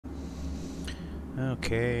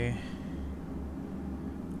Okay.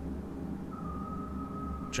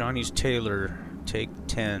 Johnny's Tailor, take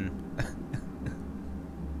 10.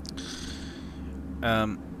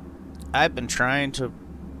 I've been trying to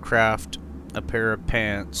craft a pair of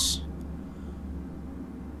pants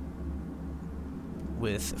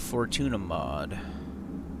with Fortuna mod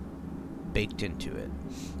baked into it.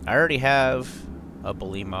 I already have a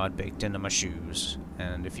bully mod baked into my shoes,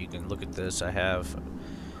 and if you can look at this, I have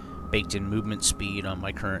baked in movement speed on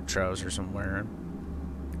my current trousers I'm wearing.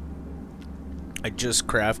 I just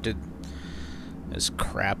crafted this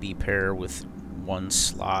crappy pair with one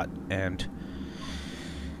slot and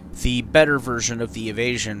the better version of the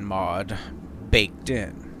evasion mod baked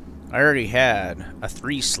in. I already had a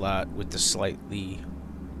 3 slot with the slightly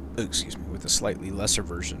lesser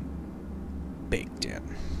version baked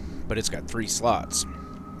in, but it's got 3 slots.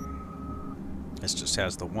 This just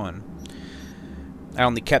has the one. I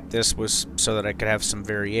only kept this so that I could have some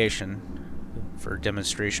variation for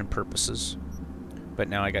demonstration purposes, but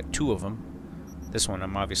now I got 2 of them. This one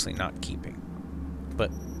I'm obviously not keeping,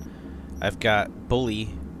 but I've got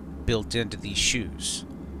bully built into these shoes,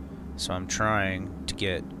 so I'm trying to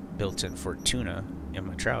get built-in Fortuna in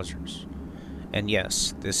my trousers. And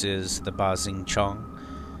yes, this is the Bazing Chong,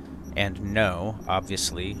 and no,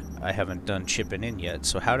 obviously I haven't done chipping in yet.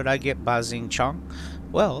 So how did I get Bazing Chong?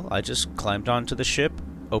 Well, I just climbed onto the ship,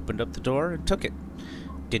 opened up the door, and took it.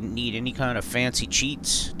 Didn't need any kind of fancy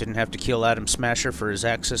cheats, didn't have to kill Adam Smasher for his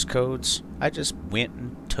access codes. I just went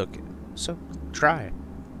and took it. So, try it.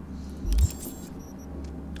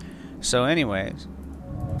 So anyways,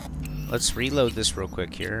 let's reload this real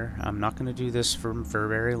quick here. I'm not going to do this for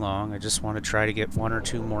very long. I just want to try to get 1 or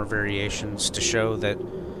 2 more variations to show that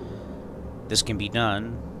this can be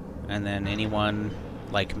done. And then anyone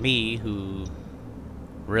like me who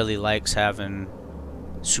really likes having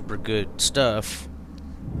super good stuff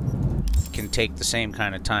can take the same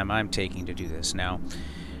kind of time I'm taking to do this. Now,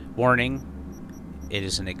 warning, it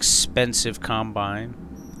is an expensive combine.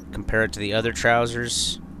 Compared to the other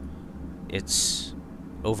trousers, it's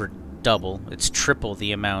over double, it's triple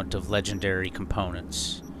the amount of legendary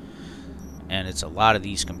components. And it's a lot of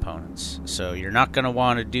these components. So you're not going to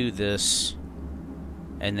want to do this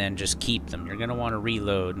and then just keep them. You're going to want to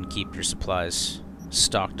reload and keep your supplies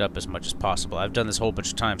stocked up as much as possible. I've done this a whole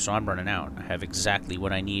bunch of times, so I'm running out. I have exactly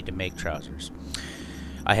what I need to make trousers.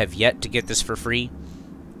 I have yet to get this for free.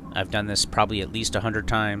 I've done this probably at least 100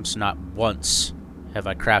 times. Not once have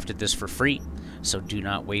I crafted this for free. So do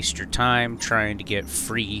not waste your time trying to get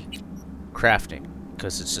free crafting,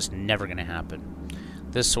 because it's just never going to happen.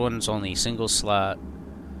 This one's only single slot,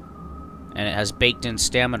 and it has baked in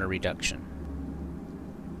stamina reduction.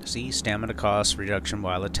 See, stamina cost reduction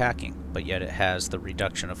while attacking, but yet it has the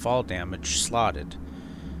reduction of fall damage slotted.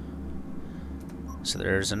 So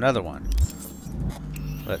there's another one.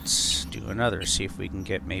 Let's do another, see if we can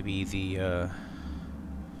get maybe the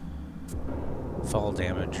fall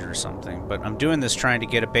damage or something. But I'm doing this trying to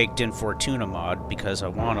get a baked in Fortuna mod because I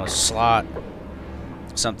want to slot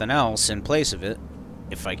something else in place of it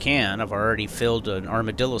if I can. I've already filled an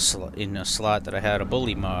armadillo slot in a slot that I had a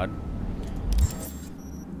bully mod.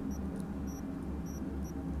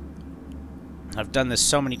 I've done this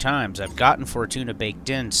so many times. I've gotten Fortuna baked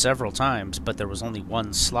in several times, but there was only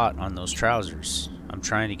 1 slot on those trousers. I'm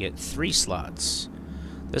trying to get 3 slots.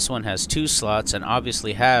 This one has 2 slots and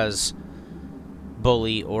obviously has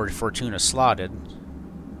bully or Fortuna slotted,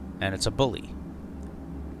 and it's a bully.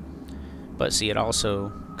 But see, it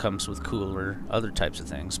also comes with cooler other types of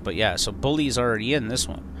things. But yeah, so bully's already in this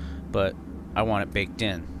one, but I want it baked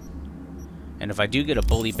in. And if I do get a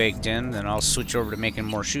bully baked in, then I'll switch over to making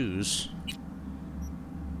more shoes,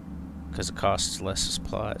 because it costs less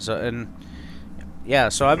supply. So, and yeah,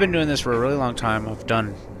 so I've been doing this for a really long time. I've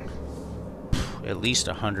done at least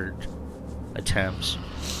 100 attempts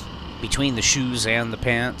between the shoes and the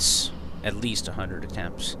pants. At least 100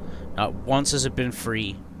 attempts. Not once has it been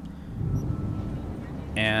free,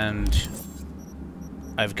 and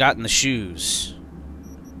I've gotten the shoes,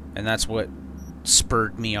 and that's what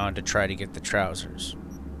spurred me on to try to get the trousers.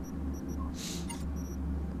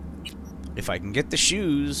 If I can get the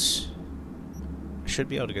shoes, I should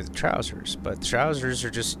be able to get the trousers, but the trousers are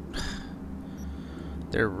just,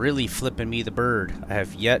 they're really flipping me the bird. I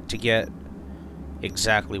have yet to get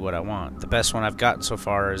exactly what I want. The best one I've gotten so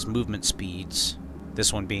far is movement speeds,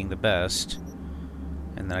 this one being the best,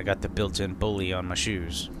 and then I got the built-in bully on my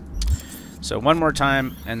shoes. So one more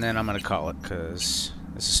time, and then I'm gonna call it, because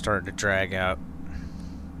this is starting to drag out,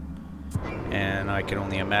 and I can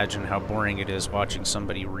only imagine how boring it is watching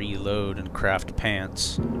somebody reload and craft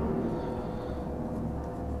pants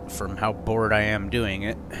from how bored I am doing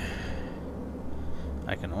it.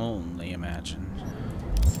 I can only imagine.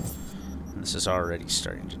 And this is already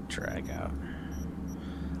starting to drag out.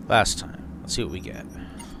 Last time. Let's see what we get.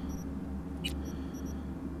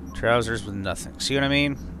 Trousers with nothing. See what I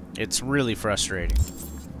mean? It's really frustrating.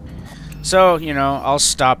 So, you know, I'll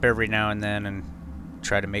stop every now and then and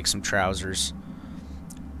try to make some trousers.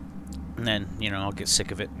 And then, you know, I'll get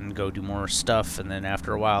sick of it and go do more stuff. And then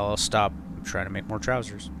after a while, I'll stop and try to make more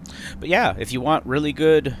trousers. But yeah, if you want really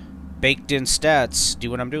good baked-in stats,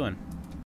 do what I'm doing.